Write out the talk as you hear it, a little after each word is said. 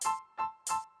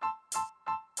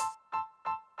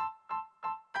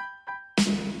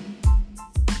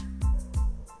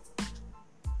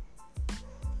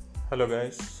Hello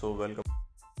guys, so welcome.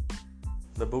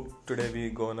 The book today we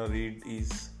gonna read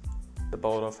is The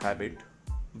Power of Habit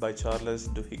by Charles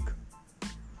Duhigg.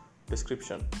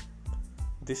 Description: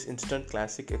 this instant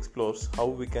classic explores how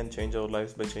we can change our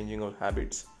lives by changing our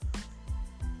habits.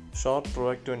 Sharp,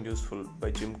 proactive and useful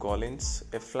by Jim Collins,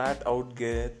 a flat-out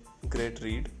great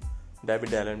read.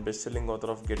 David Allen, best-selling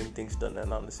author of Getting Things Done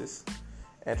Analysis.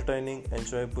 Entertaining,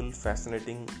 enjoyable,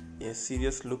 fascinating, a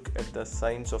serious look at the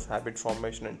science of habit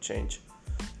formation and change.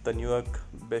 The New York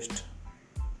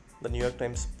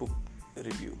Times book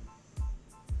review.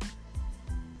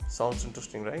 Sounds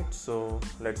interesting, right? So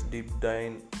let's deep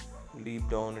down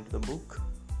into the book.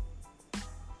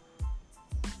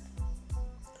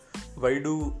 Why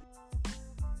do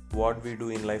what we do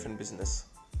in life and business?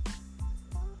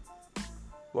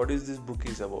 What is this book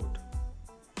is about?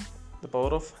 The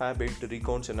Power of Habit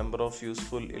recounts a number of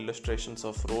useful illustrations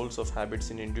of roles of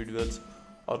habits in individuals,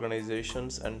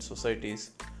 organizations, and societies,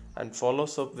 and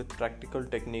follows up with practical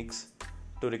techniques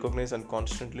to recognize and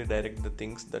constantly direct the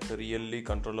things that really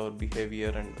control our behavior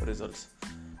and results.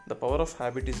 The power of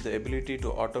habit is the ability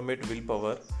to automate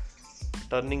willpower,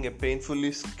 turning a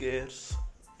painfully scarce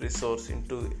resource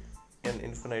into an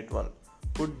infinite one.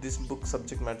 Put this book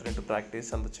subject matter into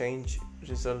practice, and the change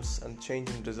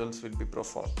in results will be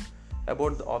profound.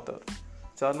 About the author: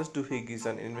 Charles Duhigg is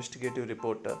an investigative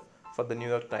reporter for the New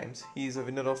York Times. He is a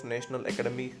winner of National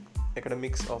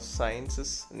Academics of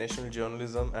Sciences, National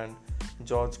Journalism, and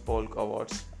George Polk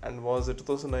Awards, and was a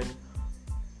 2009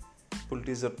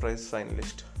 Pulitzer Prize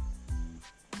finalist.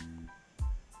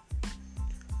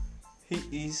 He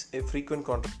is a frequent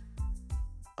contributor to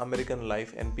American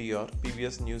Life, NPR,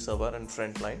 PBS NewsHour, and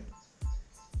Frontline.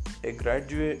 A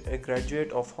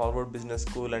graduate of Harvard Business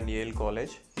School and Yale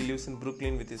College, he lives in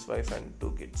Brooklyn with his wife and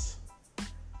 2 kids.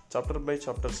 Chapter by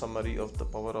chapter summary of The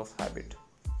Power of Habit.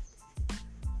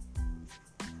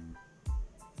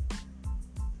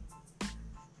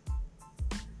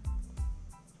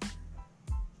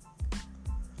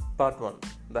 Part 1.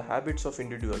 The Habits of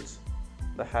Individuals.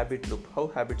 The Habit Loop. How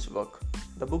habits work.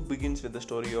 The book begins with the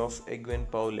story of Egwene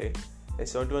Paulé, a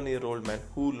 71-year-old man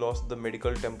who lost the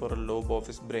medial temporal lobe of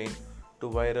his brain to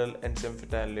viral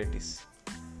encephalitis.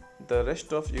 The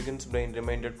rest of Egwene's brain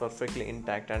remained perfectly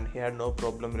intact, and he had no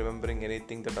problem remembering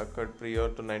anything that occurred prior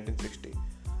to 1960,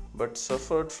 but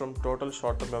suffered from total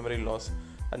short-term memory loss,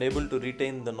 unable to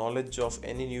retain the knowledge of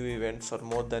any new event for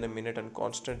more than a minute and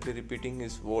constantly repeating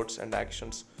his words and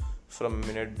actions from a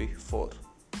minute before.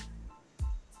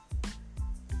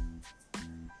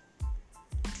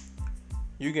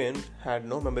 Eugen had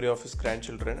no memory of his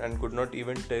grandchildren and could not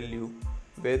even tell you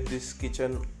where his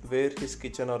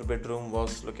kitchen or bedroom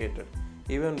was located,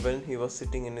 even when he was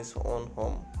sitting in his own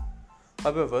home.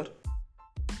 However,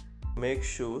 to make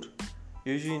sure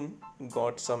Eugene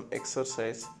got some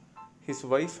exercise, his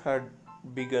wife had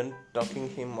begun taking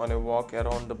him on a walk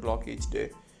around the block each day.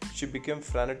 She became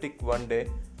frantic one day,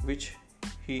 when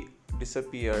he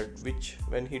disappeared,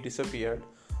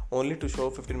 only to show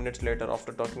 15 minutes later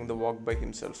after taking the walk by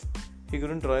himself. He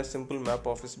couldn't draw a simple map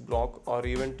of his block or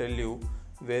even tell you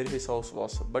where his house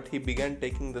was, but he began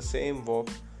taking the same walk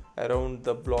around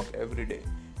the block every day.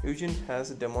 Eugene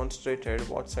has demonstrated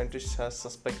what scientists have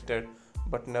suspected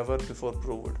but never before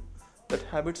proved, that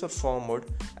habits are formed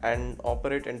and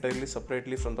operate entirely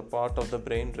separately from the part of the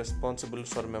brain responsible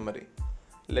for memory.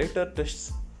 Later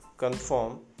tests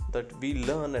confirm that we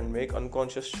learn and make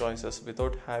unconscious choices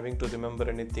without having to remember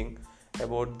anything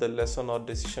about the lesson or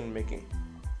decision making.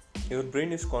 Your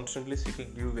brain is constantly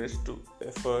seeking new ways to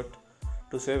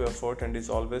save effort and is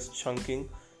always chunking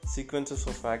sequences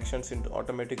of actions into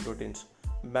automatic routines.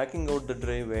 Backing out the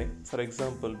driveway, for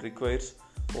example, requires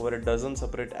over a dozen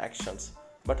separate actions.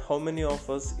 But how many of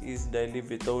us is daily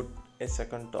without a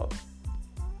second thought?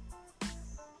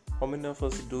 How many of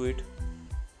us do it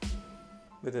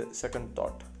with a second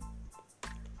thought?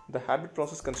 The habit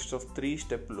process consists of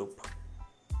 3-step loop.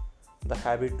 The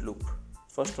habit loop.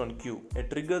 First one, cue, a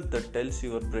trigger that tells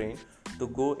your brain to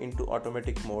go into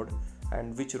automatic mode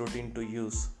and which routine to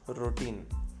use. Routine.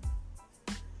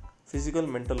 Physical,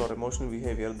 mental or emotional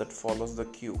behavior that follows the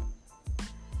cue.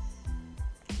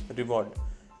 Reward.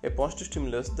 A positive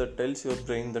stimulus that tells your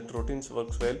brain that routines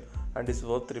works well and is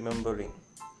worth remembering.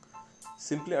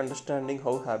 Simply understanding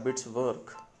how habits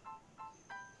work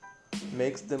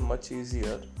makes them much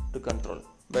easier to control.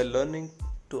 By learning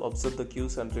to observe the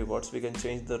cues and rewards, we can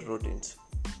change the routines.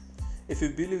 If you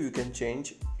believe you can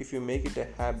change, if you make it a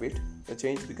habit, the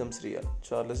change becomes real.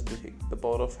 Charles Duhigg, The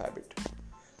Power of Habit.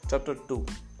 Chapter 2.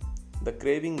 The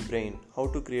Craving Brain, How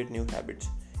to Create New Habits.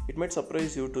 It might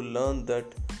surprise you to learn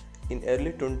that In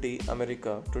early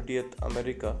 20th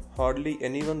America, hardly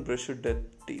anyone brushed their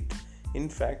teeth. In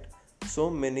fact, so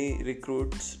many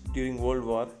recruits during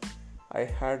I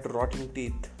had rotting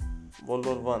teeth. World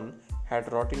War One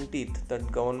had rotting teeth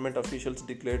that government officials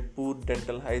declared poor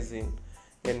dental hygiene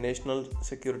a national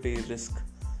security risk.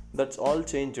 That's all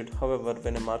changed, however,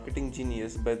 when a marketing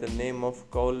genius by the name of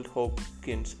Carl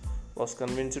Hopkins was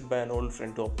convinced by an old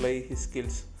friend to apply his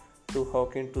skills to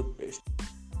Hawking toothpaste.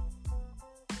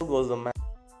 Was the man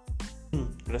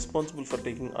responsible for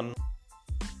taking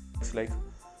unknowns like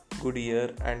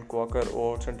Goodyear and Quaker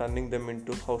Oats and turning them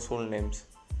into household names.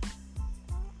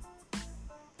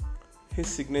 His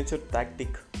signature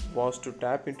tactic was to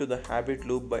tap into the habit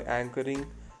loop by anchoring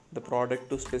the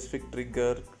product to specific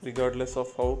trigger regardless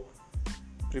of how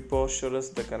preposterous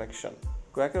the connection.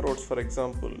 Quaker Oats, for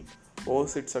example,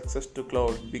 owes its success to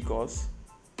cloud because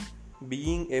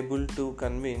being able to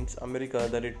convince America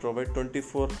that it provides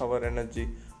 24-hour energy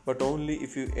but only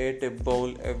if you ate a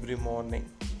bowl every morning.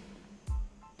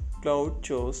 Cloud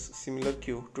chose similar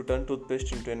cue to turn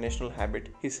toothpaste into a national habit.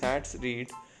 His ads read,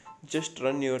 "Just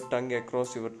run your tongue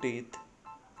across your teeth.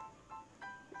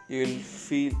 You'll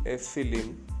feel a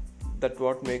film that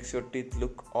what makes your teeth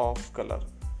look off color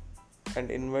and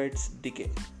invites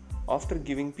decay." After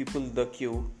giving people the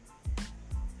cue,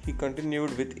 he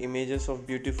continued with images of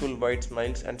beautiful white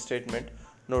smiles and statement,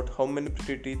 "Note how many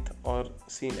pretty teeth are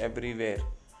seen everywhere.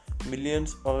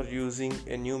 Millions are using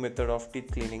a new method of teeth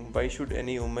cleaning. Why should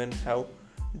any woman have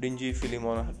dingy film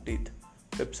on her teeth?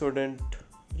 Pepsodent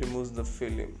removes the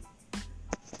film."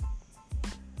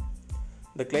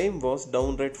 The claim was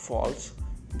downright false.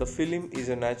 The film is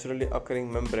a naturally occurring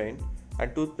membrane and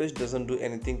toothpaste doesn't do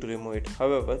anything to remove it.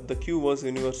 However, the cue was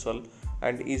universal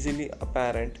and easily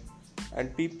apparent,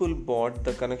 and people bought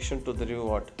the connection to the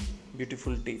reward: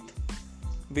 beautiful teeth.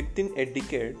 Within a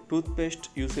decade, toothpaste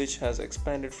usage has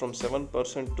expanded from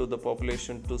 7% to the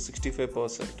population to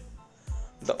 65%.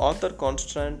 The author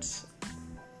contrasts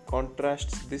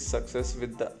this success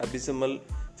with the abysmal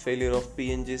failure of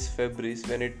P&G's Febreze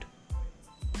when it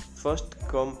first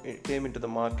came into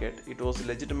the market. It was a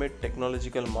legitimate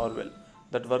technological marvel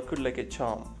that worked like a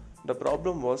charm. The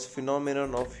problem was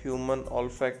phenomenon of human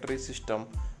olfactory system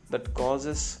that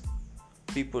causes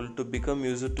people to become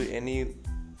used to any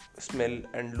smell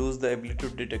and lose the ability to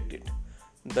detect it.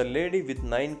 The lady with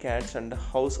 9 cats and a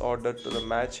house order to the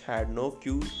match had no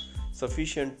cue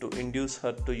sufficient to induce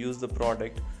her to use the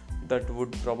product that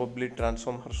would probably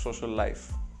transform her social life.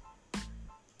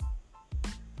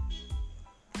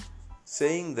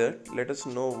 Saying that, let us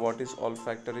know what is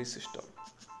olfactory system.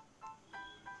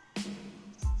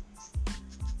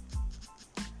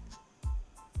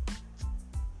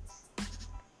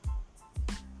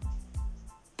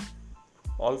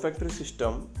 Olfactory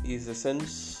system is a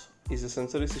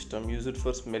sensory system used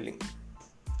for smelling.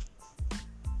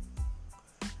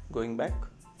 Going back,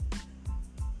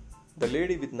 the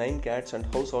lady with 9 cats and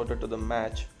house order to the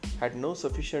match had no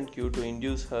sufficient cue to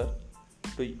induce her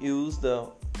to use the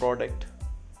product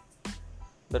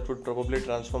that would probably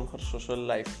transform her social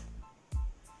life.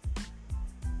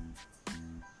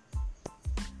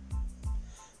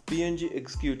 P&G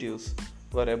executives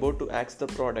were about to axe the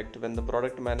product when the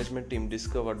product management team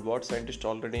discovered what scientists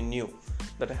already knew,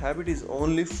 that a habit is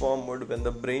only formed when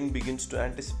the brain begins to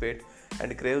anticipate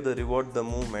and crave the reward the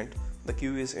moment the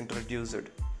cue is introduced,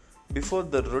 before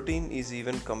the routine is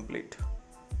even complete.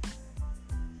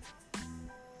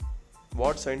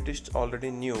 What scientists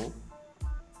already knew,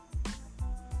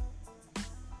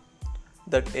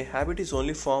 that a habit is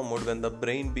only formed when the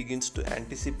brain begins to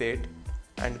anticipate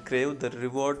and crave the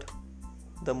reward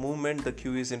the moment the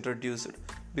cue is introduced,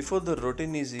 before the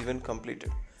routine is even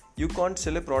completed. You can't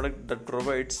sell a product that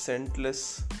provides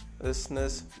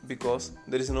scentlessness because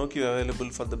there is no cue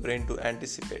available for the brain to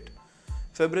anticipate.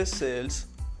 Febreze sales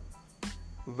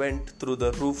went through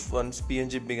the roof once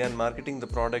P&G began marketing the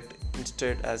product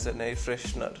instead as an air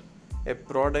freshener, a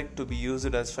product to be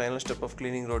used as final step of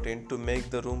cleaning routine to make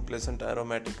the room pleasant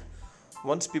aromatic.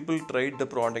 Once people tried the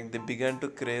product, they began to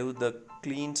crave the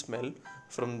clean smell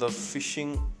from the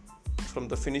finishing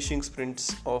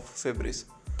sprints of Febreze.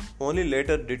 Only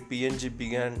later did P&G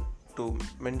begin to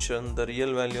mention the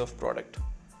real value of product,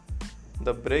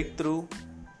 the breakthrough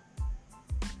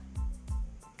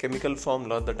chemical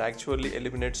formula that actually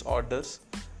eliminates odors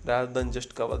rather than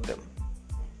just cover them.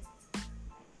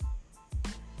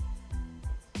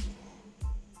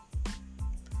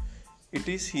 It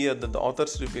is here that the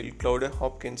authors reveal Claudia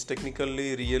Hopkins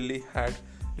technically really had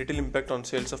little impact on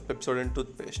sales of Pepsodent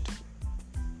toothpaste.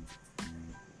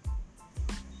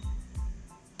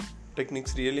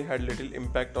 Techniques really had little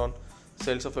impact on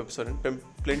sales of Pepsodent.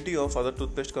 Plenty of other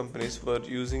toothpaste companies were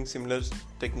using similar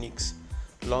techniques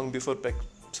long before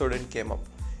Pepsodent came up.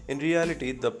 In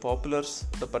reality, the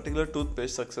particular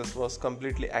toothpaste success was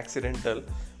completely accidental.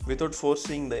 Without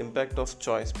foreseeing the impact of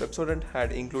choice, Pepsodent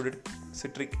had included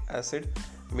citric acid,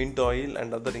 mint oil,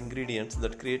 and other ingredients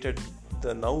that created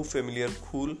the now familiar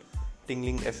cool,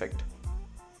 tingling effect.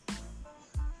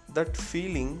 That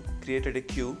feeling created a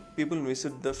cue. People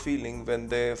missed the feeling when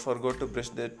they forgot to brush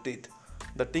their teeth.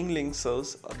 The tingling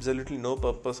serves absolutely no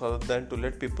purpose other than to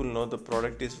let people know the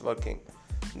product is working.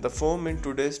 The foam in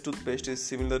today's toothpaste is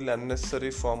similarly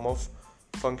unnecessary form of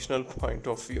functional point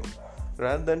of view.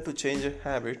 Rather than to change a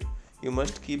habit, you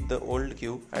must keep the old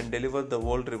cue and deliver the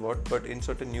old reward but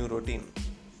insert a new routine.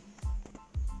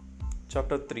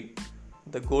 Chapter 3.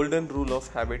 The Golden Rule of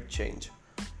Habit Change.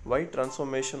 Why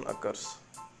transformation occurs.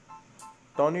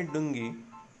 Tony Duhigg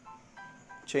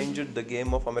changed the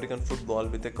game of American football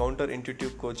with a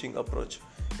counter-intuitive coaching approach.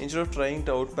 Instead of trying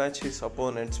to outmatch his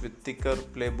opponents with thicker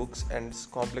playbooks and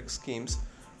complex schemes,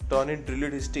 Tony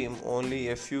drilled his team only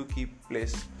a few key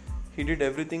plays. He did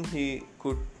everything he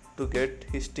could to get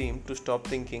his team to stop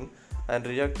thinking and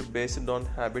react based on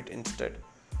habit instead.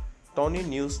 Tony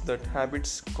knew that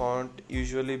habits can't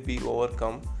usually be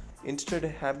overcome. Instead, a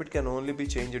habit can only be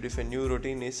changed if a new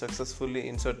routine is successfully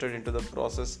inserted into the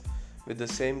process with the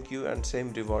same cue and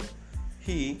same reward.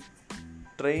 He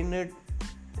trained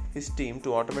his team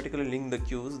to automatically link the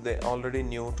cues they already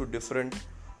knew to different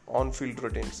on-field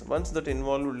routines, ones that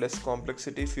involved less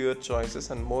complexity, fewer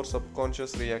choices, and more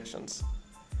subconscious reactions.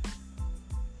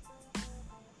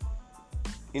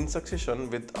 In succession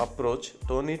with approach,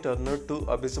 Tony turned two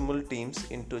abysmal teams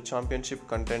into championship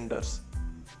contenders.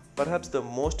 Perhaps the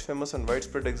most famous and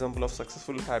widespread example of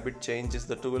successful habit change is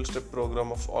the 12-step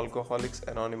program of Alcoholics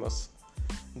Anonymous.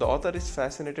 The author is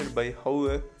fascinated by how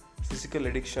a physical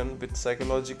addiction with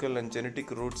psychological and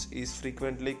genetic roots is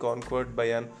frequently conquered by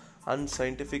an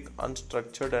unscientific,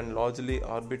 unstructured, and largely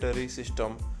arbitrary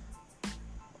system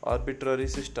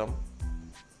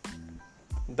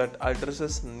that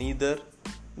addresses neither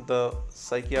the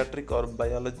psychiatric or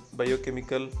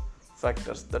biochemical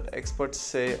factors that experts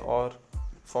say are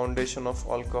foundation of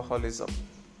alcoholism.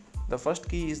 The first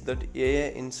key is that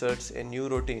AA inserts a new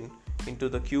routine into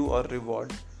the cue or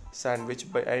reward sandwich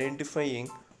by identifying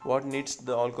what needs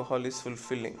the alcohol is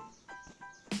fulfilling: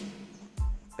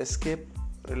 escape,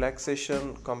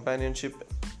 relaxation, companionship,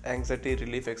 anxiety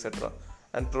relief, etc.,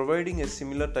 and providing a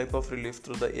similar type of relief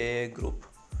through the AA group.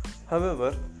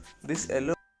 However, this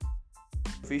alone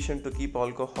is sufficient to keep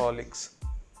alcoholics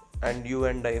and you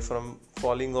and I from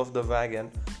falling off the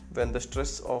wagon when the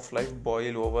stress of life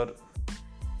boil over.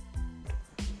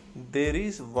 There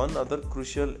is one other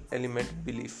crucial element: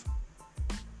 belief.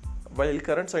 While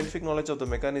current scientific knowledge of the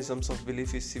mechanisms of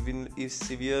belief is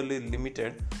severely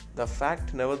limited, the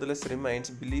fact nevertheless remains: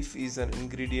 belief is an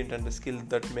ingredient and a skill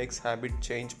that makes habit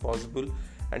change possible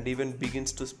and even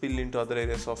begins to spill into other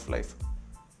areas of life.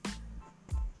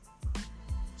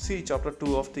 See Chapter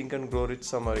 2 of Think and Grow Rich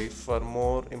summary for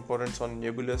more importance on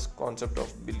nebulous concept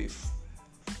of belief.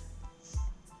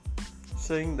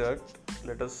 Saying that,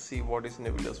 let us see what is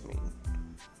nebulous mean.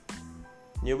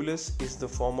 Nebulous is the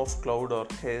form of cloud or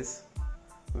haze,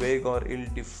 vague or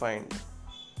ill-defined,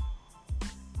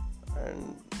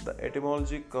 and the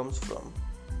etymology comes from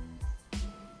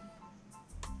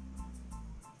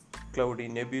cloudy.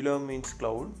 Nebula means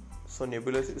cloud, so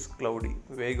nebulous is cloudy,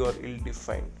 vague or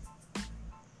ill-defined.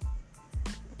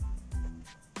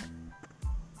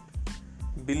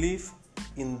 Belief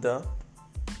in the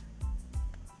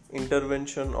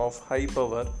intervention of high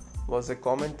power was a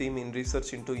common theme in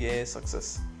research into AA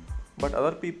success, but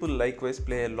other people likewise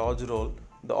play a large role.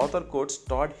 The author quotes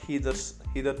Todd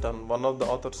Heatherton, one of the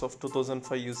authors of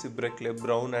 2005 UC Berkeley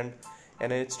Brown and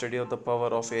NIH study of the power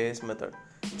of AA's method.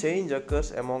 Change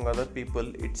occurs among other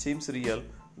people. It seems real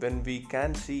when we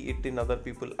can see it in other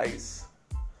people's eyes.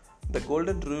 The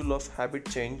golden rule of habit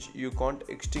change: you can't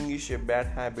extinguish a bad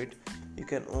habit, you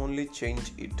can only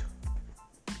change it.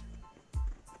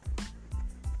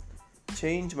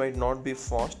 Change might not be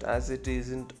fast, as it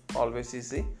isn't always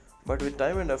easy, but with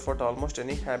time and effort, almost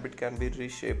any habit can be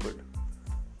reshaped.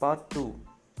 Part 2: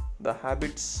 The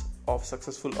Habits of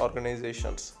Successful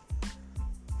Organizations.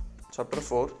 Chapter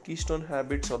 4: Keystone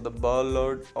Habits, or the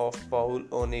Ballad of Paul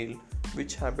O'Neill.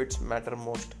 Which habits matter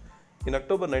most? In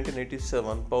October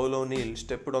 1987, Paul O'Neill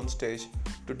stepped on stage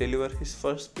to deliver his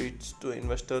first speech to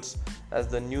investors as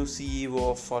the new CEO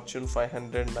of Fortune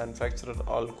 500 manufacturer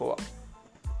Alcoa.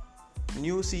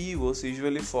 New CEOs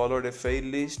usually followed a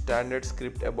fairly standard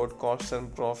script about costs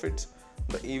and profits.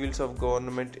 the evils of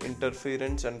government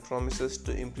interference, and promises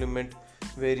to implement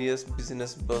various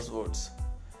business buzzwords.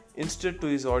 Instead, to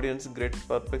his audience's great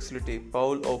perplexity,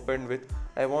 Paul opened with,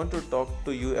 "I want to talk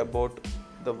to you about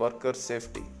the worker's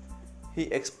safety." He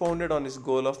expounded on his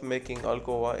goal of making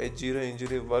Alcoa a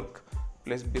zero-injury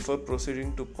workplace before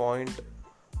proceeding to point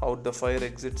out the fire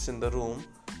exits in the room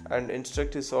and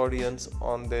instruct his audience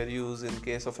on their use in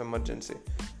case of emergency.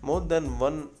 More than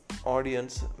one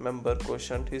audience member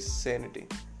questioned his sanity.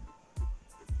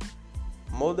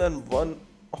 More than one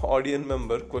audience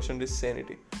member questioned his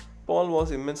sanity. Paul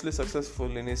was immensely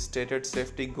successful in his stated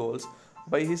safety goals.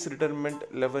 By his retirement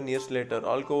 11 years later,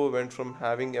 Alcoa went from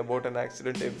having about an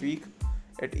accident a week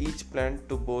at each plant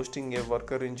to boasting a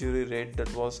worker injury rate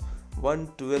that was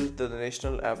 1/12 the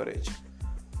national average.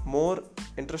 More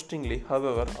interestingly,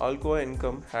 however, Alcoa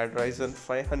income had risen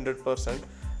 500%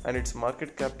 and its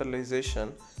market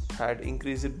capitalization had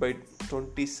increased by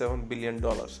 $27 billion.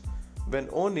 When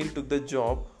O'Neill took the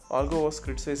job, Alcoa was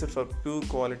criticized for poor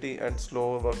quality and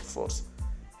slower workforce.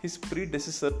 His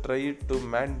predecessor tried to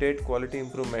mandate quality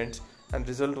improvements, and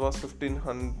result was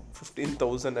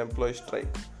 15,000 employee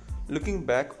strike. Looking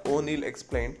back, O'Neill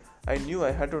explained, "I knew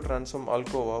I had to transform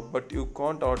Alcoa, but you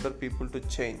can't order people to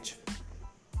change.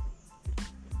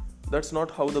 That's not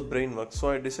how the brain works.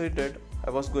 So I decided I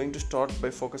was going to start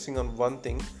by focusing on one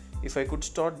thing. If I could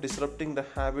start disrupting the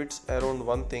habits around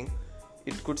one thing,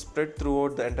 it could spread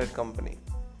throughout the entire company."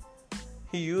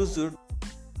 He used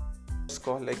what's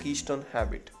called a keystone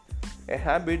habit, a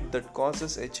habit that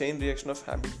causes a chain reaction of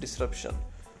habit disruption.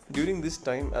 During this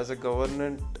time as a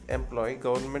government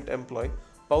employee,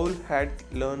 Paul had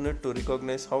learned to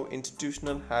recognize how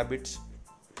institutional habits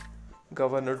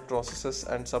governed processes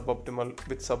and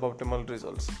suboptimal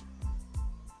results.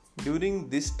 During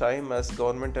this time as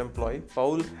government employee,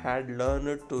 Paul had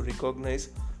learned to recognize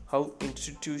how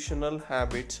institutional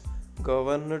habits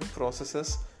governed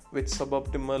processes with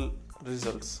suboptimal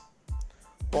results.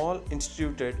 Paul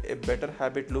instituted a better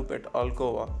habit loop at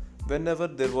Alcoa. Whenever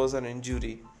there was an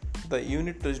injury, the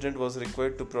unit president was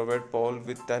required to provide Paul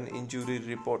with an injury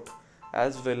report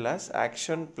as well as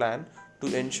action plan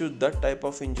to ensure that type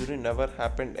of injury never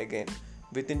happened again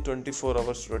within 24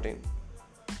 hours routine.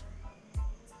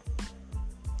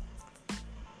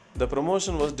 The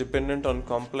promotion was dependent on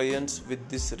compliance with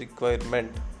this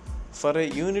requirement. For a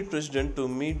unit president to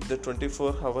meet the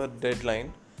 24-hour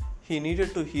deadline, he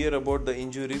needed to hear about the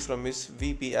injury from his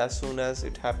VP as soon as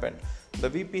it happened. The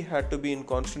VP had to be in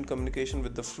constant communication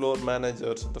with the floor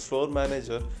managers. The floor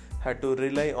manager had to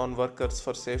rely on workers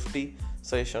for safety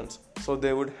sessions, so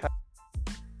they would have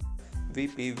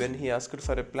VP when he asked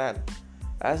for a plan.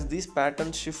 As these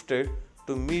patterns shifted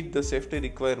to meet the safety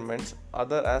requirements,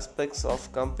 other aspects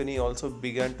of company also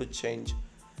began to change.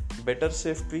 Better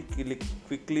safety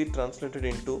quickly translated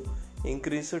into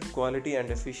increased quality and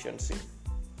efficiency.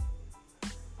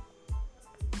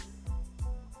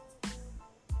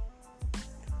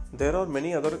 There are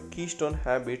many other keystone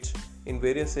habits in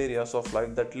various areas of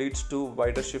life that leads to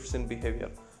wider shifts in behavior.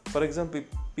 For example,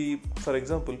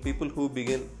 people who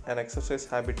begin an exercise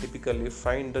habit typically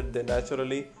find that they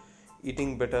naturally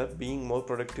eating better, being more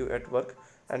productive at work,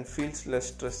 and feels less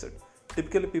stressed.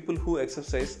 Typically, people who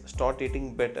exercise start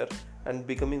eating better and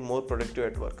becoming more productive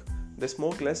at work. They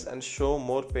smoke less and show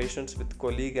more patience with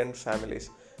colleagues and families.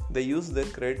 They use their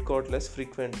credit card less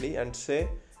frequently and say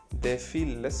they feel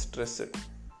less stressed.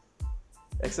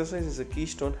 Exercise is a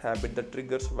keystone habit that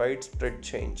triggers widespread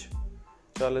change.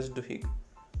 Charles Duhigg.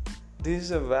 There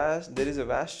is a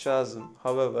vast chasm,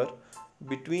 however,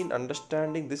 between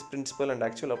understanding this principle and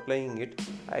actually applying it.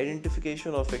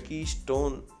 Identification of a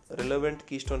relevant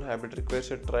keystone habit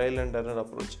requires a trial and error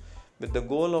approach, with the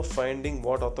goal of finding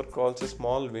what author calls a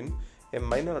small win, a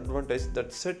minor advantage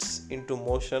that sets into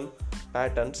motion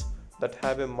patterns that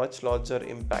have a much larger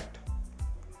impact.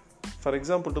 For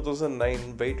example,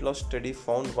 2009 weight loss study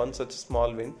found one such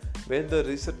small win where the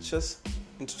researchers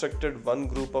instructed one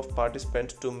group of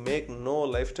participants to make no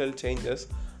lifestyle changes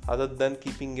other than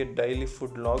keeping a daily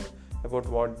food log about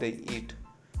what they eat.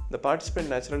 The participants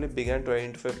naturally began to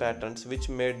identify patterns which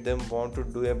made them want to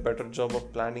do a better job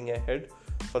of planning ahead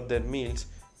for their meals,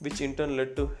 which in turn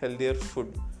led to healthier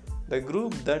food. The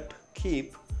group that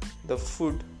keep the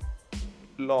food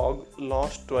log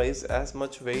lost twice as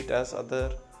much weight as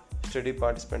other study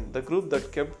participants. The group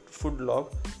that kept food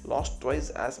log lost twice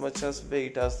as much as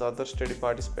weight as the other study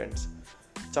participants.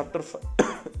 Chapter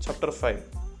 5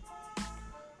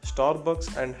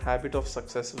 Starbucks and habit of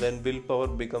success when willpower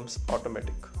becomes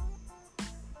automatic.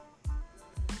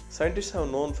 Scientists have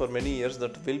known for many years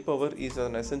that willpower is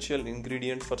an essential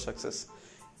ingredient for success,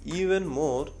 even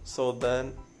more so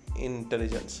than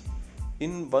intelligence.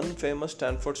 In one famous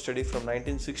Stanford study from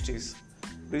 1960s,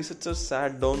 researchers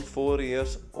sat down 4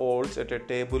 years olds at a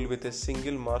table with a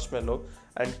single marshmallow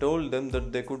and told them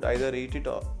that they could either eat it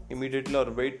immediately or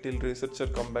wait till researcher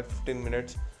come back 15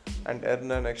 minutes and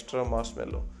earn an extra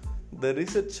marshmallow. The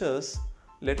researchers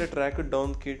later tracked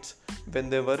down kids when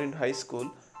they were in high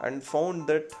school and found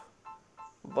that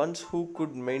ones who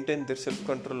could maintain their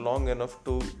self-control long enough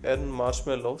to earn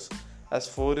marshmallows as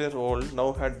 4-year-old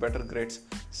now had better grades,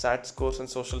 SAT scores and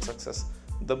social success.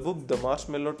 The book The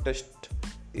Marshmallow Test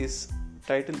is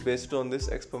title based on this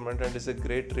experiment and is a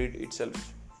great read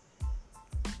itself.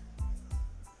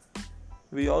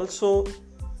 We also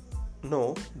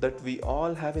know that we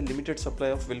all have a limited supply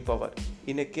of willpower.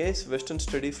 In a case Western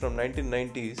study from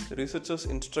 1990s, researchers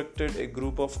instructed a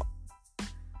group of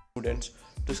students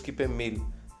to skip a meal,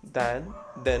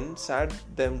 then sat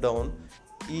them down,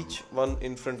 each one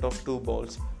in front of two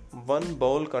bowls. One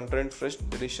bowl contained fresh,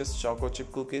 delicious choco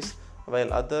chip cookies,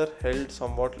 while other held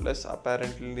somewhat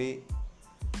apparently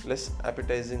less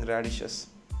appetizing radishes.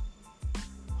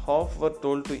 Half were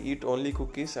told to eat only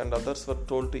cookies and others were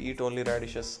told to eat only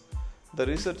radishes. The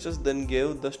researchers then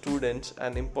gave the students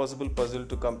an impossible puzzle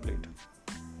to complete.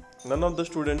 None of the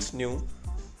students knew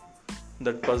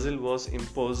that puzzle was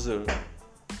impossible.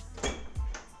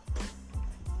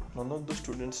 None of the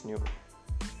students knew.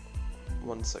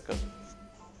 1 second.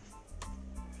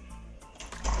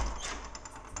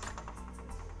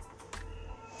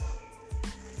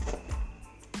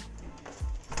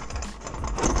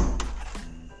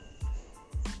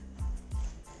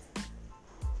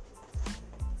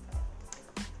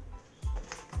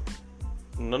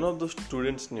 None of the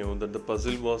students knew that the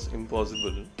puzzle was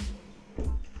impossible.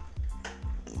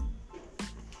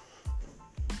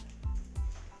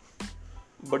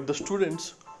 But the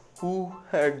students who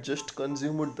had just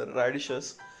consumed the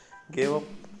radishes gave up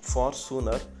far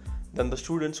sooner than the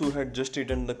students who had just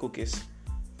eaten the cookies.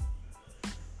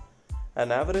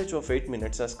 An average of 8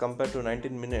 minutes as compared to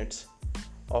 19 minutes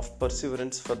of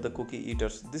perseverance for the cookie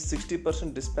eaters. This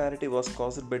 60% disparity was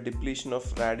caused by depletion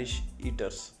of radish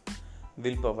eaters'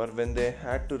 willpower when they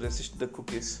had to resist the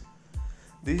cookies.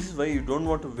 This is why you don't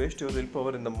want to waste your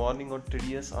willpower in the morning on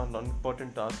tedious or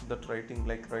unimportant tasks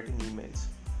like writing emails.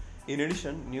 In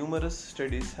addition, numerous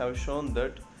studies have shown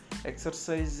that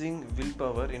exercising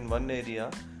willpower in one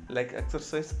area, like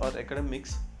exercise or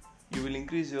academics, you will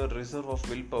increase your reserve of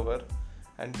willpower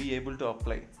and be able to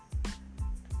apply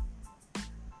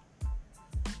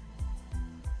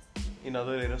in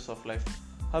other areas of life.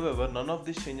 However, none of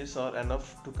these changes are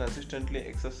enough to consistently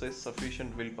exercise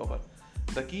sufficient willpower.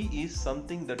 The key is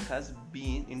something that has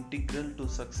been integral to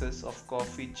success of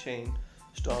coffee chain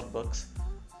Starbucks: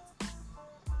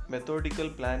 methodical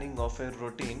planning of a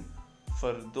routine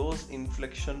for those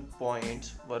inflection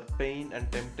points where pain and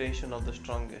temptation are the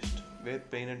strongest.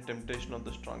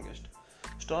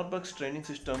 Starbucks training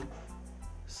system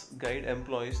guide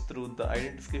employees through the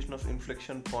identification of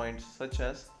inflection points, such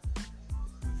as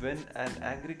when an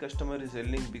angry customer is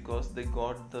yelling because they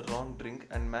got the wrong drink,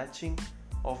 and matching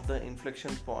of the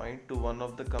inflection point to one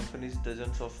of the company's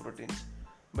dozens of routines.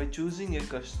 By choosing a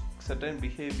certain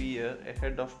behavior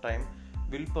ahead of time,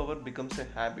 willpower becomes a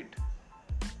habit,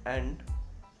 and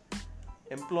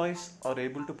employees are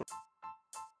able to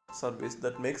provide service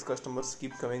that makes customers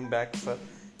keep coming back for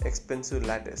expensive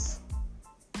lattes.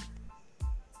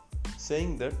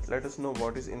 Saying that, let us know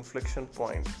what is inflection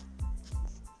point.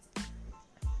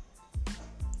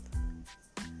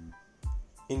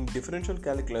 In differential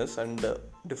calculus and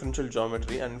differential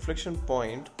geometry, an inflection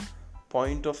point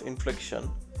of inflection,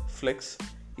 flex,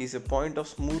 is a point of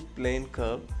smooth plane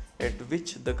curve at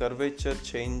which the curvature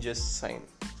changes sign.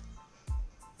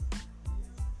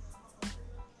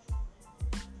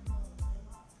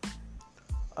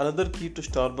 Another key to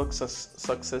Starbucks'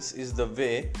 success is the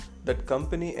way that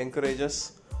company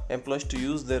encourages employees to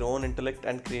use their own intellect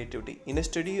and creativity. In a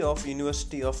study of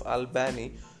University of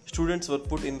Albany, students were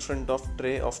put in front of a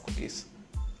tray of cookies.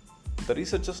 The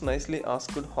researchers nicely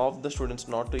asked half the students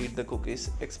not to eat the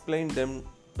cookies, explained them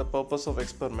the purpose of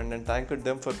experiment, and thanked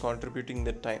them for contributing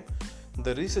their time.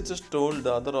 The researchers told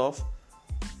the other half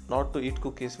not to eat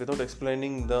cookies without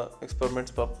explaining the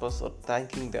experiment's purpose or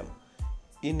thanking them.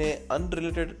 In an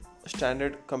unrelated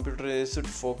standard computerized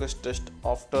focus test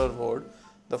afterward,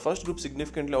 the first group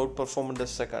significantly outperformed the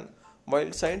second.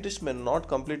 While scientists may not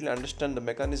completely understand the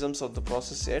mechanisms of the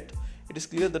process yet, it is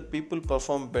clear that people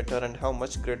perform better and have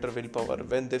much greater willpower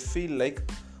when they feel like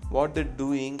what they're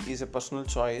doing is a personal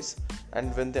choice,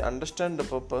 and when they understand the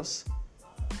purpose.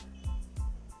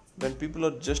 When people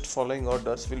are just following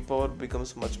orders, willpower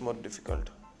becomes much more difficult.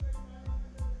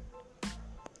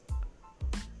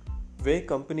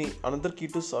 Another key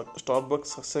to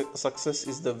Starbucks success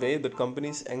is the way that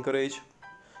companies encourage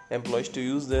employees to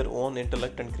use their own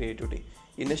intellect and creativity.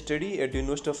 In a study at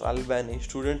University of Albany,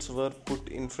 students were put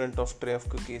in front of tray of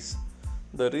cookies.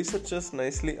 The researchers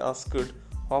nicely asked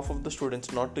half of the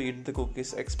students not to eat the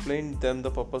cookies, explained them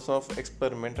the purpose of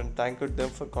experiment, and thanked them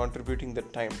for contributing their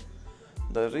time.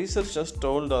 The researchers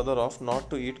told the other half not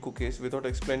to eat cookies without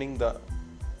explaining the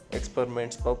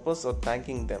experiment's purpose or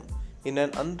thanking them. In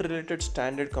an unrelated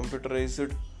standard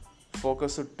computerized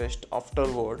focused test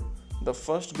afterward, the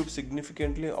first group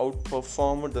significantly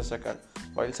outperformed the second.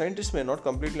 While scientists may not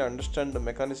completely understand the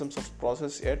mechanisms of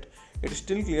process yet, it is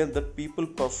still clear that people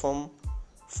perform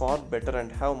far better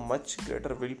and have much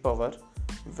greater willpower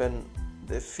when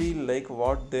they feel like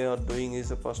what they are doing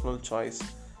is a personal choice,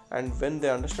 and when they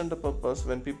understand the purpose.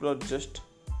 When people are just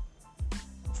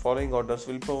following orders,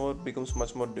 willpower becomes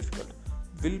much more difficult.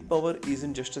 Willpower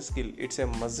isn't just a skill, it's a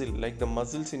muscle. Like the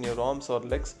muscles in your arms or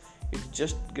legs, it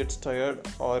just gets tired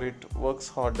or it works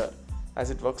harder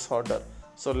as it works harder.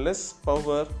 So less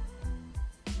power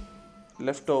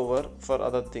left over for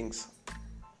other things.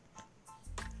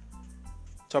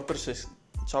 Chapter 6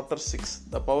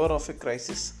 The Power of a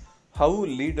Crisis. How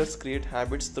leaders create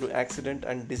habits through accident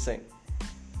and design.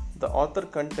 The author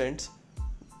contends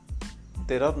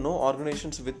there are no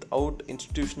organizations without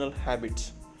institutional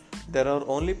habits. There are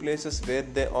only places where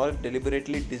they are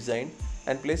deliberately designed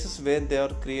and places where they are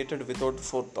created without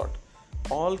forethought.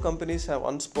 All companies have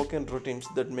unspoken routines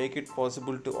that make it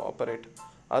possible to operate.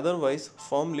 Otherwise,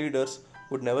 firm leaders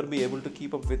would never be able to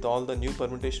keep up with all the new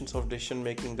permutations of decision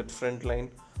making that frontline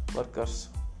workers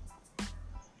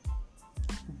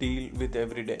deal with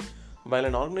every day. While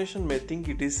an organization may think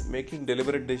it is making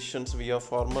deliberate decisions via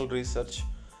formal research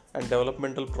and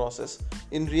developmental process,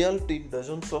 in reality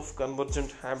dozens of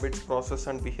convergent habits, process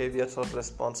and behaviors are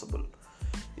responsible.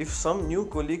 If some new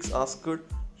colleagues asked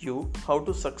you how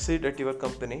to succeed at your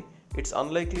company, it's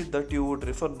unlikely that you would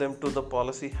refer them to the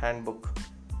policy handbook.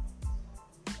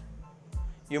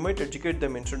 You might educate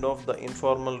them instead of the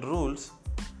informal rules,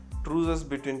 truces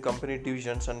between company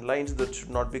divisions and lines that should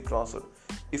not be crossed.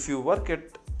 If you work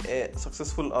at a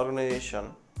successful organization,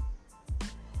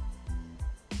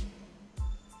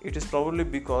 it is probably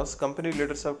because company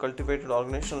leaders have cultivated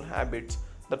organizational habits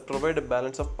that provide a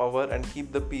balance of power and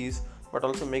keep the peace, but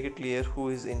also make it clear who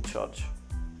is in charge.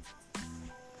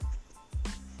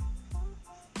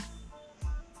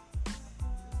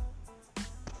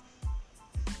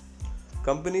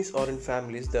 Companies are in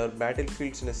families, they are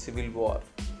battlefields in a civil war.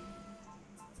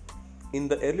 In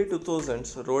the early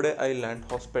 2000s, Rhode Island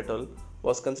Hospital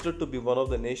was considered to be one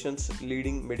of the nation's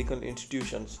leading medical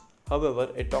institutions. However,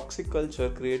 a toxic culture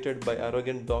created by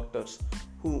arrogant doctors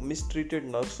who mistreated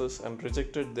nurses and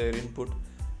rejected their input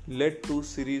led to a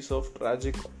series of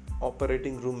tragic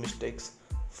operating room mistakes,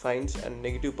 fines, and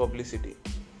negative publicity.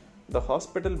 The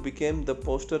hospital became the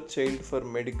poster child for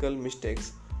medical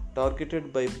mistakes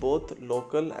targeted by both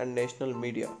local and national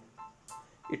media.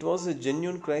 It was a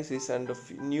genuine crisis, and a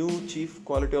new chief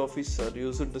quality officer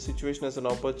used the situation as an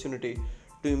opportunity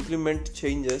to implement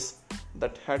changes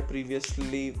that had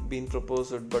previously been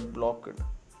proposed but blocked.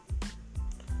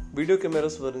 Video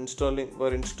cameras were installed.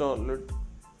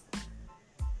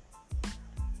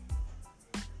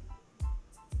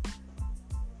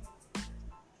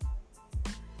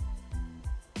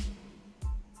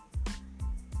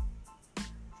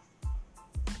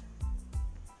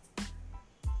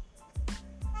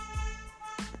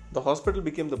 The hospital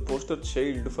became the poster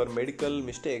child for medical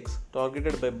mistakes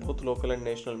targeted by both local and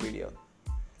national media.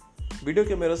 Video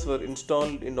cameras were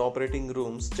installed in operating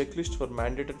rooms, checklists were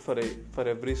mandated for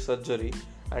every surgery,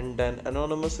 and an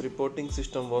anonymous reporting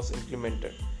system was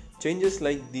implemented. Changes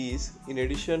like these, in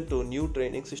addition to new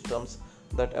training systems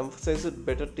that emphasized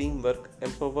better teamwork,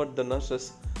 empowered the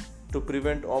nurses to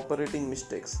prevent operating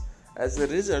mistakes. As a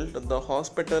result, the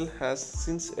hospital has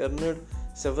since earned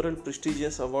several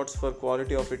prestigious awards for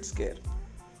quality of its care.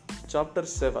 Chapter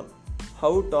 7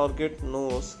 How Target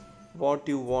knows what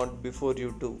you want before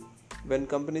you do. When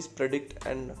companies predict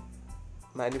and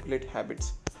manipulate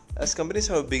habits. As companies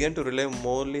have begun to rely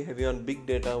more heavily on big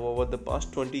data over the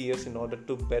past 20 years in order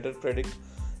to better predict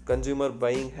consumer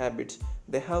buying habits,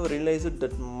 they have realized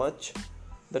that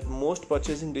most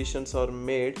purchasing decisions are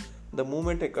made the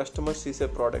moment a customer sees a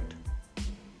product.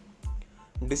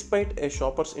 Despite a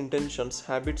shopper's intentions,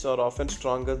 habits are often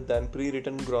stronger than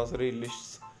pre-written grocery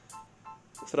lists.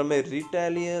 From a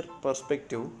retailer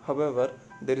perspective, however,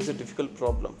 there is a difficult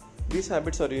problem. These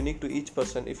habits are unique to each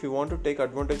person. If you want to take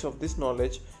advantage of this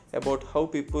knowledge about how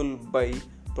people buy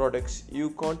products, you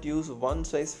can't use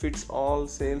one-size-fits-all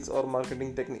sales or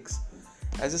marketing techniques.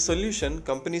 As a solution,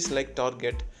 companies like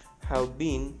Target have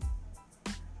been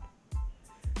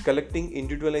collecting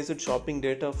individualized shopping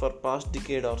data for past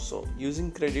decade or so,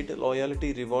 using credit,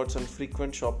 loyalty, rewards, and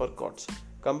frequent shopper cards,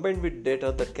 combined with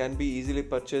data that can be easily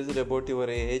purchased about your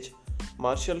age,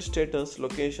 martial status,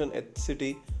 location,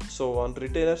 ethnicity, so on.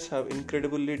 Retailers have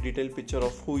incredibly detailed picture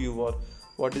of who you are,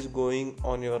 what is going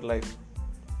on in your life.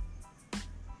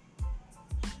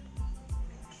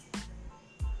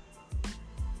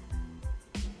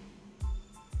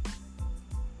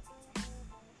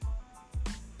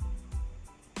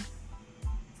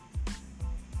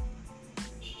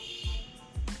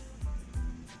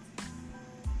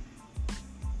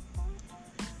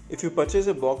 If you purchase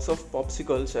a box of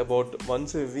popsicles about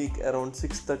once a week around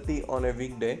 6:30 on a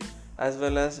weekday, as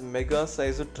well as mega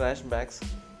sized trash bags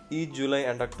each July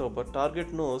and October,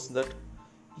 Target knows that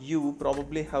you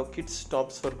probably have kids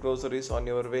stops for groceries on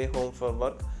your way home for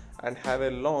work and have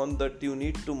a lawn that you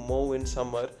need to mow in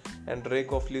summer and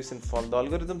rake off leaves in fall. The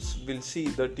algorithms will see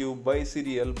that you buy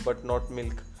cereal but not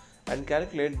milk and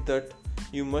calculate that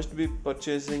you must be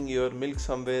purchasing your milk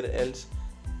somewhere else.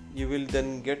 You will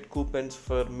then get coupons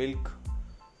for milk,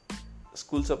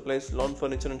 school supplies, lawn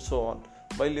furniture, and so on,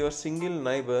 while your single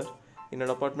neighbor in an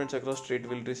apartment across street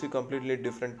will receive completely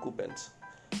different coupons.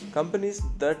 Companies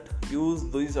that use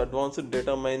these advanced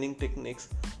data mining techniques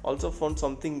also found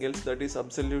something else that is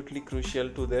absolutely crucial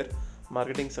to their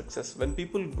marketing success. When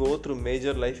people go through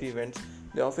major life events,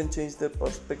 they often change their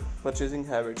purchasing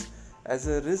habits. As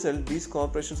a result, these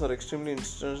corporations are extremely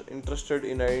interested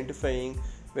in identifying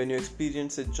when you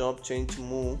experience a job change,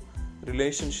 move,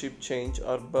 relationship change,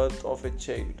 or birth of a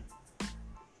child,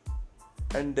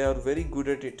 and they are very good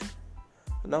at it.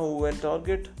 Now, when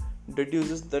Target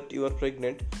deduces that you are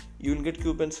pregnant, you will get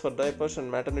coupons for diapers and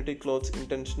maternity clothes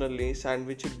intentionally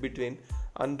sandwiched between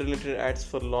unrelated ads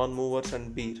for lawn mowers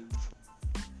and beer.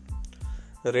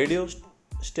 Radio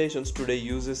stations today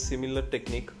use a similar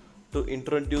technique to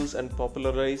introduce and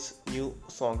popularize new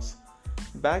songs.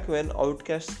 Back when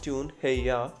Outkast's tune Hey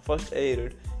Ya first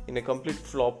aired in a complete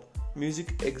flop,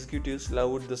 music executives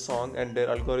loved the song and their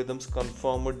algorithms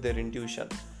confirmed their intuition.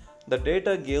 The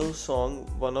data gave song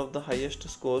one of the highest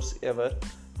scores ever.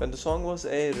 When the song was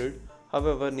aired,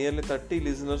 however, nearly 30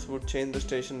 listeners would change the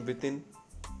station within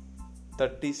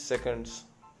 30 seconds.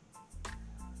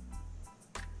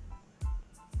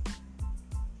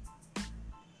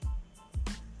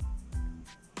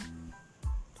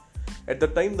 At the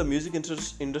time, the music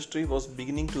industry was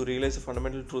beginning to realize a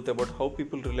fundamental truth about how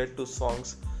people relate to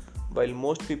songs. While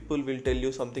most people will tell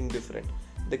you something different,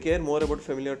 they care more about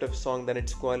familiarity of song than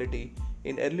its quality.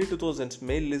 In early 2000s,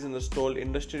 male listeners told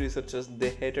industry researchers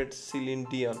they hated Celine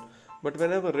Dion, but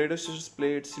whenever radio stations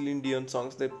played Celine Dion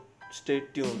songs, they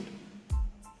stayed tuned.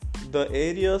 The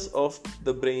areas of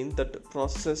the brain that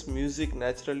processes music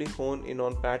naturally hone in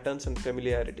on patterns and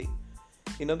familiarity.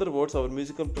 In other words, our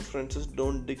musical preferences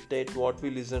don't dictate what we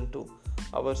listen to,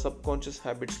 our subconscious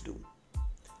habits do.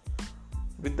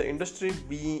 With the industry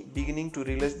beginning to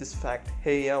realize this fact,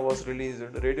 Hey Ya was released.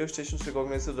 Radio stations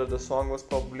recognized that the song was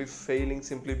probably failing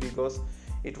simply because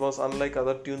it was unlike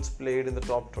other tunes played in the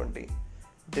top 20.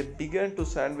 They began to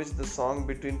sandwich the song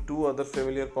between two other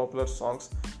familiar popular songs,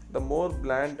 the more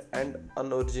bland and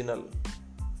unoriginal,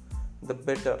 the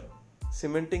better,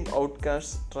 cementing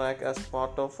Outkast's track as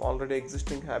part of already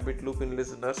existing habit loop in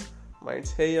listeners'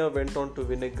 minds. Hey Ya went on to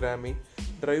win a Grammy,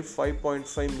 drive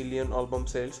 5.5 million album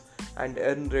sales, and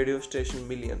earn radio station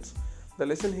millions. The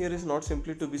lesson here is not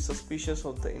simply to be suspicious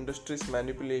of the industry's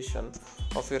manipulation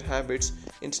of your habits.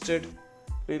 Instead,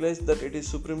 realize that it is a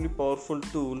supremely powerful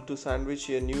tool to sandwich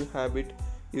a new habit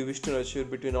you wish to nurture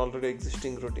between already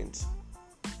existing routines.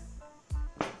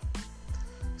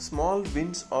 Small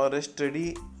wins are a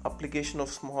steady application of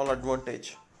small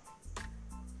advantage.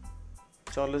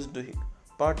 Charles Duhigg.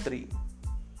 Part 3.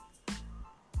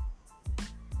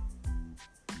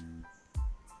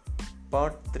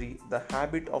 Part 3. The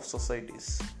Habit of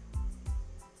Societies.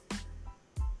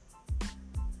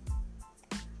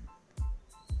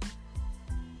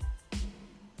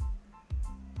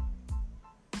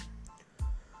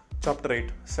 Chapter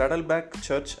 8. Saddleback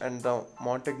Church and the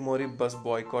Montgomery bus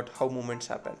boycott, how movements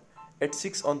happen. At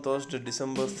 6 on Thursday,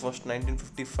 December 1st,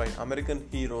 1955, American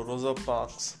hero Rosa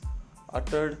Parks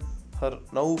uttered her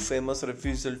now famous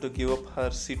refusal to give up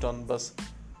her seat on bus.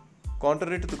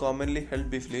 Contrary to the commonly held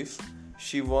belief,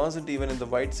 she wasn't even in the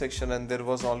white section and there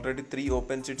was already 3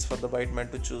 open seats for the white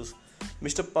man to choose.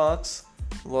 Mr. Parks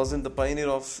wasn't the pioneer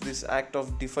of this act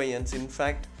of defiance. In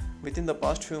fact, within the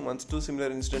past few months, 2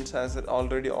 similar incidents has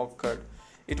already occurred.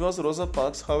 It was Rosa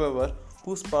Parks, however,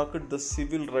 who sparked the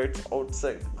civil rights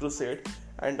outside crusade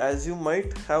And as you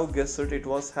might have guessed, it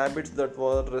was habits that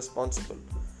were responsible.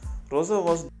 Rosa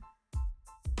was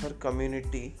her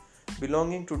community,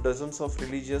 belonging to dozens of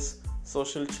religious,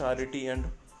 social, charity, and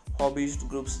hobbyist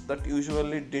groups that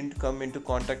usually didn't come into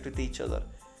contact with each other.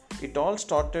 It all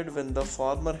started when the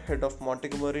former head of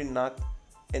Montgomery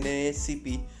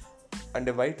NAACP and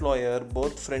a white lawyer,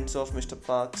 both friends of Mrs.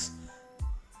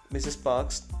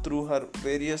 Parks, through her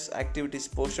various activities,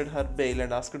 posted her bail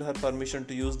and asked her permission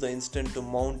to use the incident to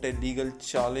mount a legal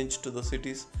challenge to the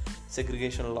city's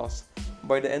segregation laws.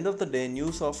 By the end of the day,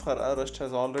 news of her arrest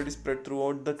has already spread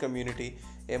throughout the community,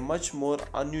 a much more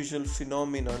unusual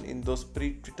phenomenon in those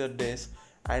pre-Twitter days,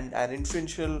 and an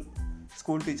influential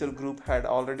school teacher group had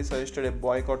already suggested a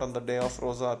boycott on the day of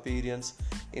Rosa's appearance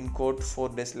in court 4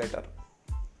 days later.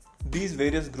 These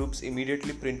various groups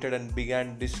immediately printed and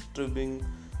began distributing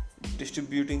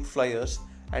flyers,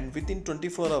 and within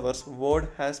 24 hours, word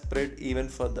has spread even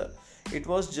further. It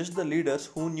was just the leaders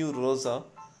who knew Rosa.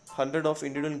 Hundreds of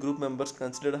individual group members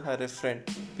considered her a friend,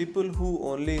 people who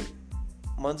only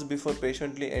months before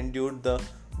patiently endured the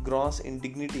gross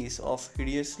indignities of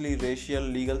hideously racial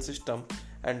legal system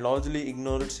and largely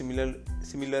ignored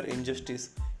similar injustice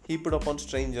heaped upon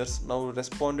strangers, now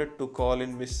responded to call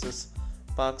in Mrs.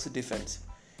 Park's defense.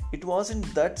 It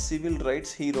wasn't that civil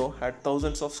rights hero had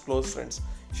thousands of close friends.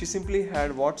 She simply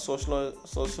had what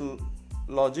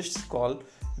sociologists call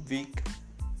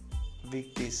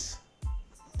weaknesses.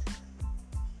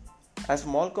 As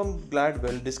Malcolm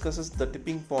Gladwell discusses the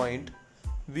tipping point,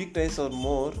 weak ties are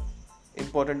more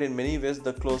important in many ways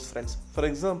than close friends. For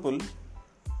example,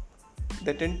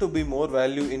 they tend to be more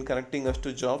value in connecting us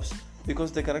to jobs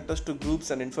because they connect us to groups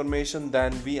and information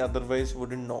than we otherwise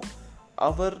wouldn't know.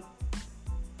 Our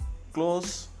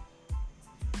close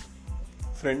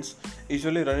friends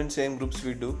usually run in same groups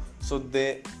we do, so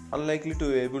they unlikely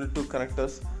to be able to connect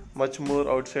us much more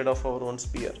outside of our own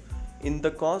sphere. In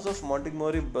the cause of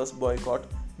Montgomery bus boycott,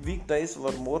 weak ties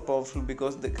were more powerful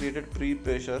because they created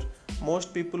pressure.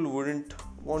 Most people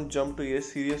won't jump to a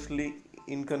seriously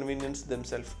inconvenience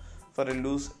themselves for a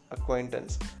loose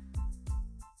acquaintance.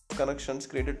 Connections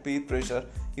created peer pressure.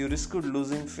 You risked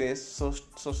losing face, so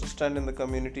stand in the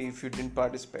community if you didn't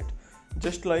participate.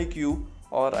 Just like you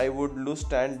or I would lose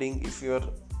standing if you're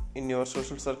in your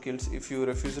social circles if you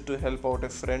refuse to help out a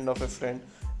friend of a friend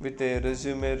with a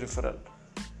resume referral.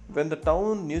 When the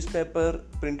town newspaper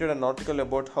printed an article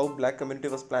about how black community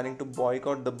was planning to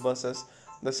boycott the buses,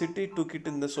 the city took it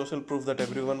in the social proof that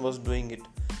everyone was doing it.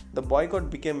 The boycott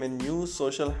became a new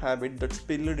social habit that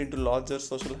spilled into larger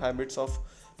social habits of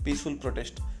peaceful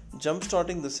protest,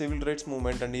 jump-starting the civil rights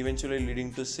movement and eventually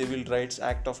leading to Civil Rights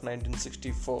Act of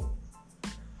 1964.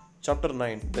 Chapter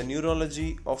 9. The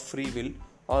Neurology of Free Will.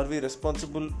 Are we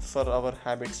responsible for our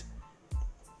habits?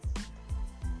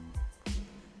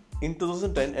 In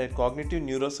 2010, a cognitive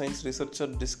neuroscience researcher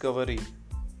discovery.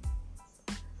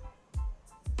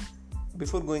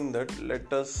 Before going that,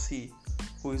 let us see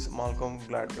who is Malcolm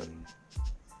Gladwell.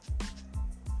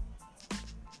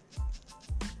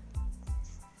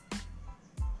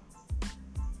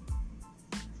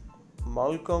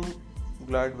 Malcolm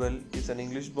Gladwell is an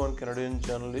English-born Canadian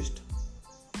journalist.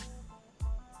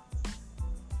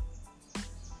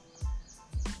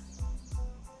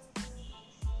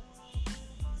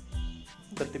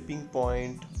 The Tipping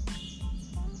Point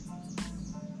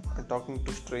and Talking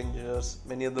to Strangers,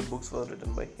 many other books were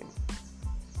written by him.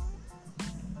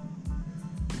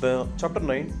 The Chapter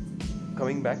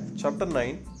 9, Chapter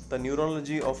 9, The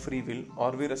Neurology of Free Will.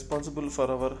 Are we responsible for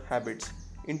our habits?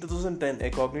 In 2010, a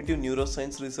cognitive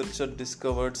neuroscience researcher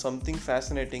discovered something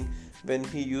fascinating when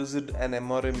he used an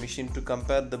MRI machine to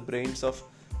compare the brains of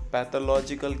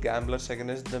pathological gamblers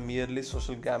against the merely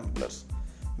social gamblers.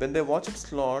 When they watched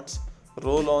slots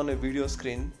roll on a video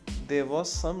screen, there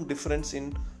was some difference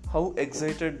in how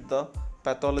excited the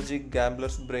pathologic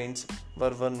gamblers' brains were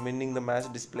when winning the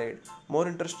match displayed. More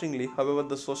interestingly, however,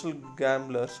 the social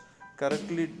gamblers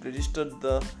correctly registered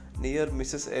the near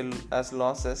misses as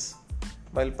losses,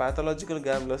 while pathological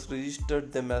gamblers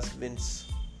registered them as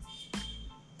wins.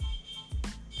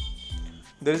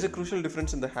 There is a crucial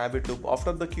difference in the habit loop.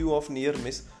 After the cue of near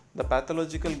miss, the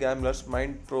pathological gambler's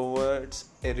mind provides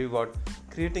a reward,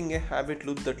 creating a habit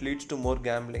loop that leads to more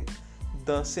gambling.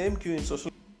 The same cue in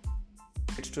social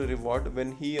leads to reward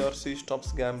when he or she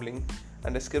stops gambling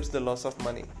and escapes the loss of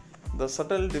money. The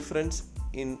subtle difference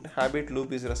in habit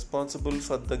loop is responsible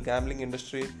for the gambling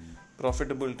industry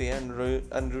profitability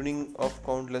and ruining of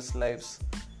countless lives.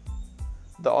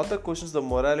 The author questions the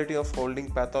morality of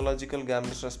holding pathological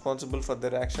gamblers responsible for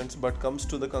their actions but comes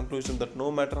to the conclusion that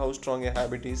no matter how strong a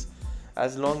habit is,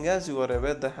 As long as you are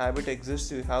aware the habit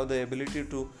exists, you have the ability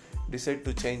to decide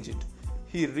to change it.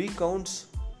 He recounts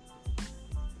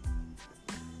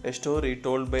a story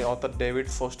told by author David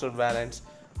Foster Wallace.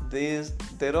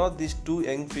 There are these two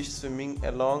young fish swimming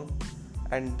along,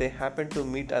 and they happen to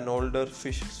meet an older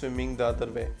fish swimming the other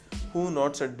way, who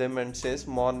nods at them and says,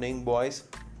 "Morning, boys.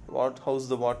 How's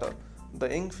the water?" The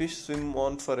young fish swim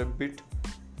on for a bit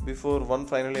before one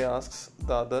finally asks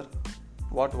the other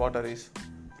what water is.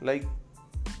 Like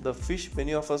the fish,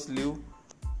 many of us live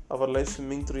our life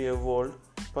swimming through a world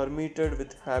permeated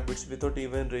with habits without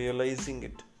even realizing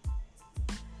it.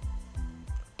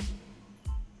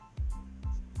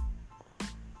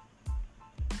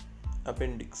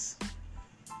 Appendix: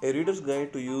 a reader's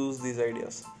guide to use these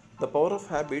ideas. The power of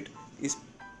habit is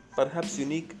perhaps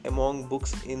unique among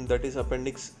books in that its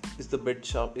appendix is the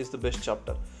best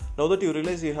chapter. Now that you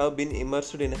realize you have been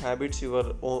immersed in habits your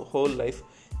whole life,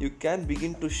 you can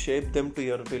begin to shape them to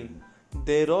your will.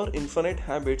 There are infinite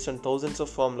habits and thousands of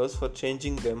formulas for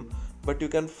changing them, but you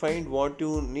can find what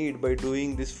you need by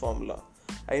doing this formula.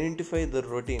 Identify the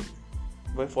routine.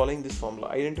 By following this formula,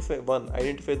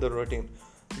 identify the routine.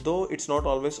 Though it's not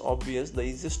always obvious, the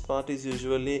easiest part is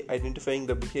usually identifying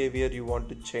the behavior you want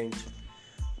to change.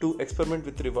 2. Experiment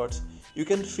with rewards. You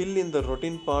can fill in the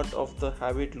routine part of the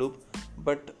habit loop,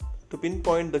 but to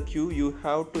pinpoint the cue, you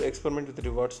have to experiment with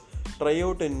rewards. Try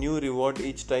out a new reward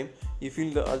each time you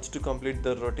feel the urge to complete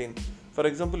the routine. For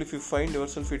example, if you find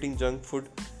yourself eating junk food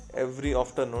every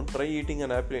afternoon, try eating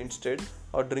an apple instead,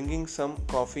 or drinking some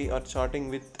coffee, or chatting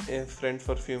with a friend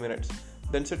for a few minutes.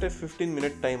 Then set a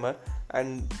 15-minute timer,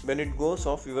 and when it goes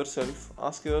off,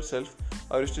 ask yourself,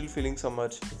 are you still feeling some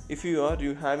urge? If you are,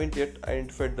 you haven't yet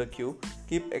identified the cue.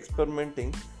 Keep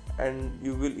experimenting and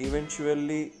you will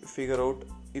eventually figure out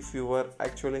if you were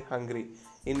actually hungry,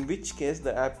 in which case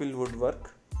the apple would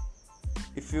work.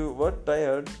 If you were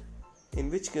tired, in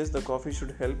which case the coffee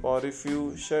should help, or if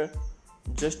you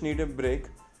just need a break,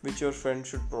 which your friend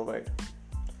should provide.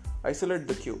 Isolate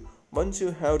the cue. Once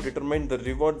you have determined the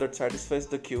reward that satisfies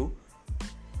the cue,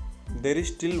 there is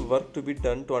still work to be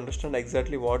done to understand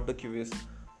exactly what the cue is.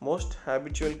 Most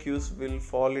habitual cues will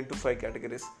fall into 5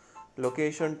 categories: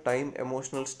 location, time,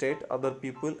 emotional state, other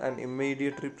people, and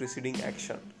immediately preceding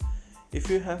action. If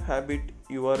you have habit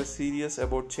you are serious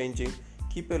about changing,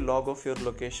 keep a log of your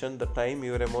location, the time,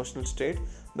 your emotional state,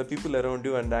 the people around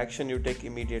you, and the action you take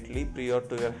immediately prior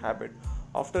to your habit.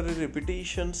 After few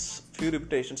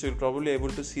repetitions, you'll probably able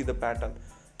to see the pattern.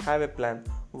 Have a plan.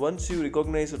 Once you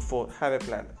recognize the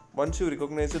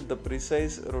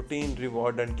precise routine,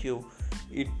 reward, and cue,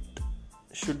 it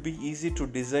should be easy to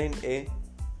design a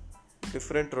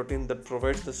different routine that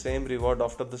provides the same reward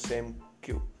after the same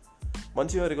cue.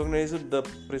 Once you have recognized the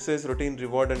precise routine,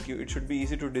 reward, and cue, it should be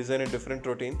easy to design a different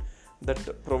routine that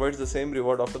provides the same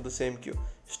reward after the same cue.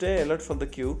 Stay alert for the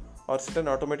cue, or set an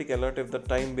automatic alert if the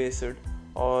time based,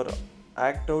 or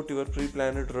act out your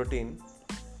pre-planned routine.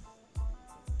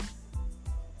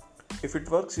 If it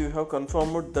works, you have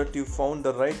confirmed that you found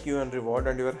the right cue and reward,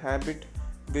 and your habit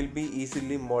will be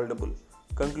easily moldable.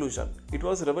 Conclusion: it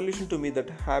was a revelation to me that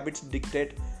habits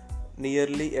dictate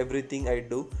nearly everything I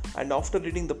do, and after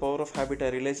reading The Power of Habit, I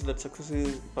realized that success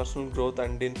in personal growth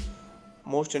and in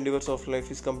most endeavors of life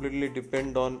is completely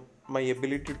depend on my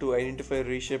ability to identify,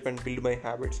 reshape, and build my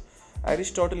habits.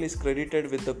 Aristotle is credited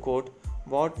with the quote,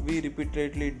 "What we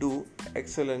repeatedly do,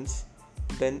 excellence,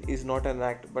 then is not an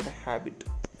act but a habit."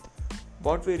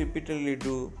 What we repeatedly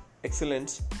do,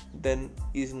 excellence, then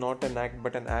is not an act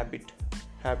but an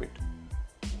habit.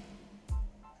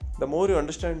 The more you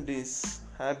understand these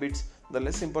habits, the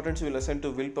less importance you will assign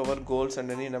to willpower, goals, and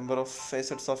any number of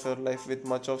facets of your life with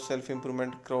much of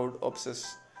self-improvement crowd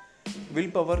obsess.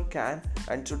 Willpower can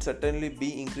and should certainly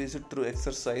be increased through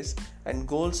exercise, and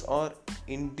goals are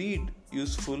indeed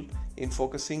useful in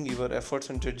focusing your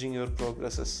efforts and judging your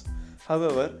progresses.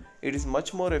 However, it is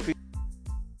much more effective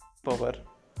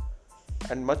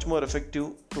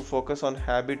to focus on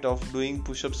habit of doing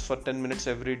push-ups for 10 minutes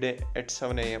every day at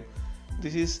 7 a.m.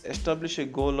 This is establish a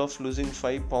goal of losing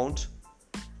 5 pounds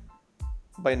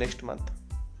by next month.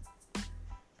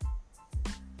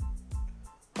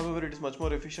 However, it is much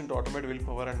more efficient to automate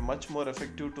willpower and much more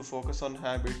effective to focus on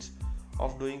habits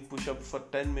of doing push-ups for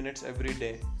 10 minutes every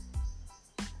day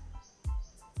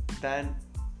than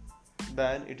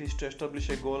it is to establish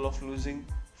a goal of losing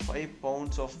 5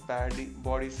 pounds of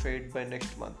body fat by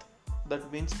next month.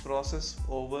 That means process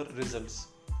over results.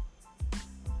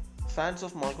 Fans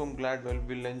of Malcolm Gladwell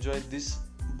will enjoy this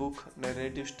book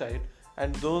narrative style,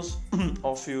 and those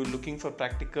of you looking for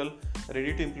practical,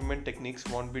 ready to implement techniques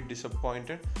won't be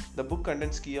disappointed. The book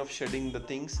contains key of shedding the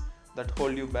things that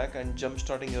hold you back and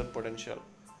jumpstarting your potential.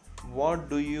 What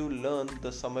do you learn?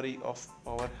 The summary of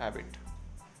Power Habit.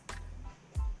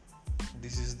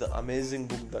 This is the amazing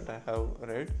book that I have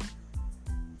read,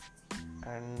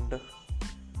 and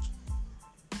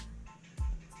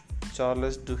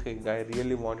Charles Duhigg, I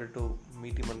really wanted to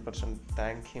meet him in person,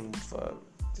 thank him for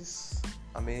this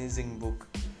amazing book.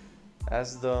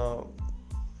 As the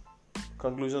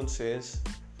conclusion says,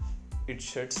 it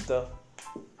sheds the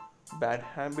bad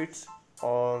habits,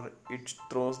 or it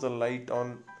throws the light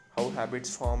on how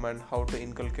habits form and how to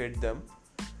inculcate them.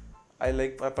 I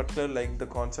particularly like the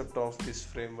concept of this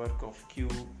framework of cue,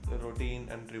 routine,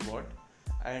 and reward,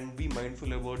 and be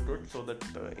mindful about it, so that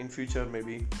in future,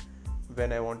 maybe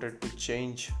when I wanted to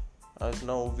change, as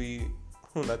now we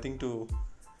nothing to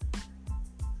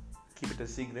keep it a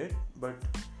secret, but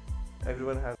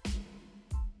everyone has.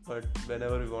 But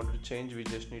whenever we want to change, we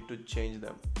just need to change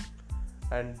them.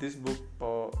 And this book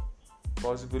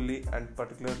possibly and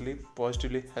particularly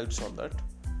positively helps on that,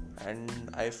 and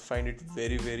I find it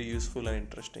very, very useful and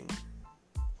interesting.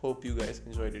 Hope you guys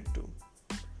enjoyed it too.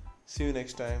 See you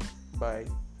next time. Bye.